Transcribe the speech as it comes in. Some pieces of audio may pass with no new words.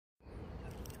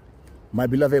My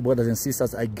beloved brothers and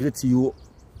sisters, I greet you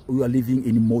who are living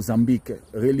in Mozambique.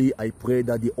 Really, I pray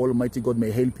that the Almighty God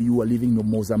may help you who are living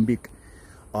in Mozambique.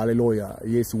 Hallelujah.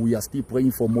 Yes, we are still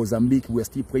praying for Mozambique. We are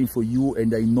still praying for you.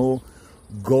 And I know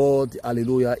God,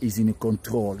 hallelujah, is in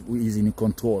control. He is in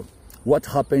control. What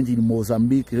happened in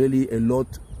Mozambique, really a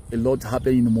lot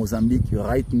happened in Mozambique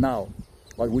right now.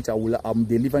 Which I'm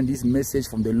delivering this message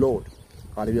from the Lord.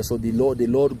 Hallelujah. So the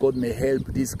Lord God may help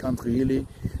this country, really.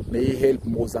 May He help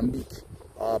Mozambique.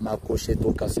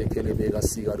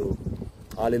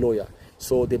 Hallelujah.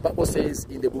 So the Bible says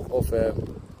in the book of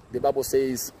the Bible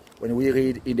says, when we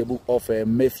read in the book of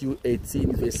Matthew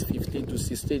 18 verse 15 to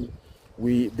 16,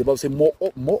 the Bible says,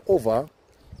 moreover,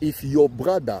 if your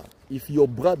brother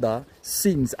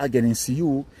sins against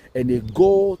you, and they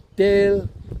go tell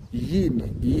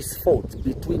him his fault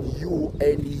between you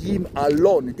and him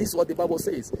alone. This is what the Bible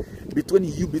says. Between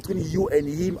you and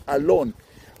him alone.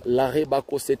 If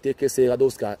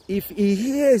he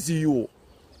hears you,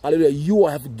 hallelujah, you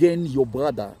have gained your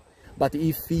brother. But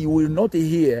if he will not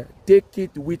hear, take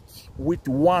it with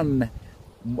one,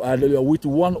 hallelujah, with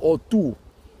one or two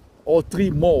or three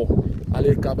more. So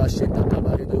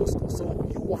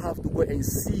you have to go and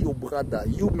see your brother.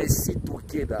 You may sit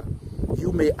together.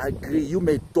 You may agree. You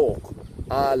may talk.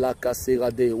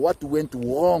 What went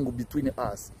wrong between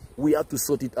us? We have to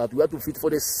sort it out. We have to fit for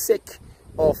the sake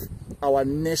of our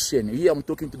nation. Here I'm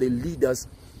talking to the leaders,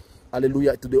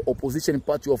 hallelujah, to the opposition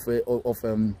party of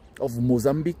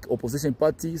Mozambique, opposition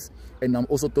parties, and I'm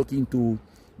also talking to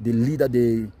the leader,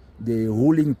 the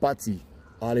ruling party.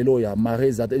 Hallelujah.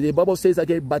 Mareza. The Bible says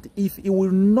again, but if he will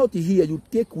not hear, you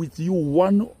take with you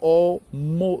one or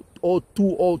more, or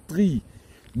two or three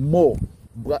more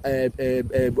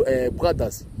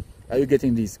brothers. Are you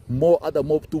getting this? More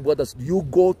two brothers. You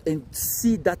go and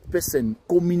see that person,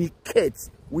 communicate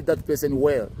with that person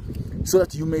well, so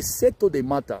that you may settle the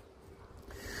matter.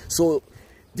 So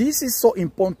this is so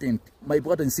important, my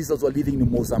brothers and sisters who are living in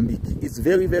Mozambique. It's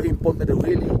very, very important that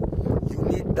really you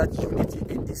need that unity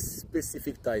in this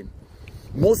specific time.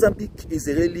 Mozambique is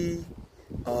really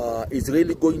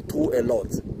going through a lot.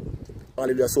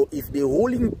 Hallelujah. So if the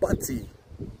ruling party,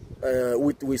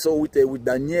 with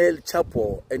Daniel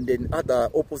Chopa and then other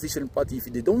opposition party, if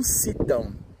they don't sit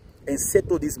down and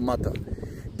settle this matter,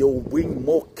 they will bring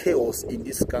more chaos in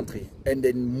this country, and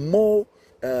then more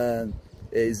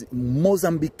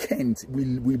Mozambicans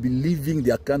will be leaving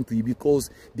their country, because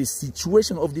the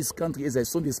situation of this country, as I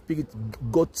saw in the spirit,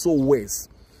 got so worse.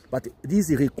 But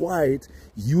this required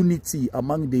unity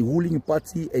among the ruling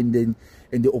party and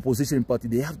the opposition party.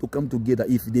 They have to come together.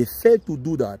 If they fail to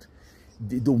do that,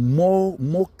 the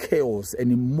more chaos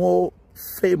and more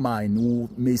famine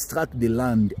may strike the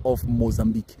land of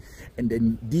Mozambique, and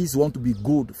then this won't be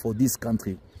good for this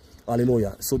country.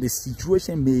 Hallelujah. So the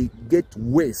situation may get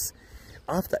worse.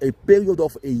 After a period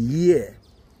of a year,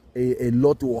 a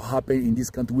lot will happen in this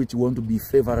country which want to be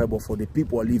favorable for the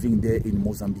people living there in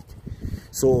Mozambique.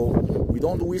 So we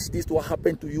don't wish this to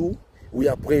happen to you. We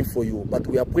are praying for you, but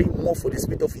we are praying more for the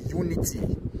spirit of unity.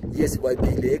 Yes, by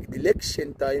the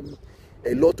election time,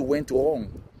 a lot went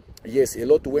wrong. Yes, a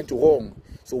lot went wrong.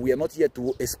 So we are not here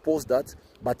to expose that,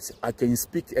 but I can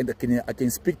speak, and I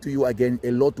can speak to you again.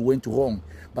 A lot went wrong.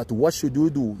 But what should you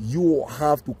do? You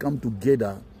have to come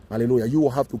together. Hallelujah. You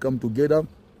will have to come together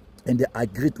and they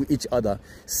agree to each other,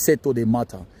 settle the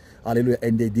matter. Hallelujah.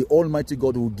 And the Almighty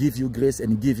God will give you grace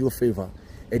and give you favor.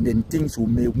 And then things will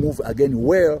move again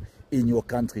well in your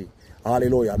country.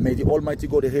 Hallelujah. May the Almighty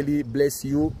God really bless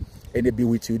you and be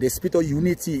with you. The spirit of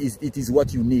unity is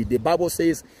what you need. The Bible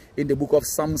says in the book of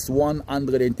Psalms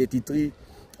 133,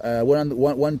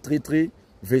 133,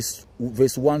 verse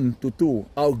 1 to 2,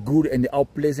 how good and how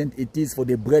pleasant it is for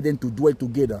the brethren to dwell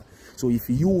together. So if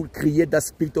you create that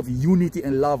spirit of unity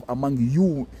and love among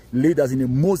you leaders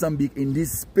in Mozambique in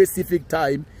this specific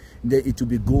time, then it will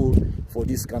be good for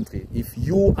this country. If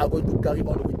you are going to carry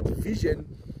on with division,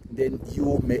 then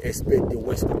you may expect the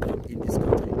worst to come in this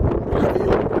country.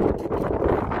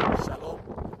 Shalom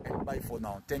and bye for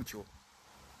now. Thank you.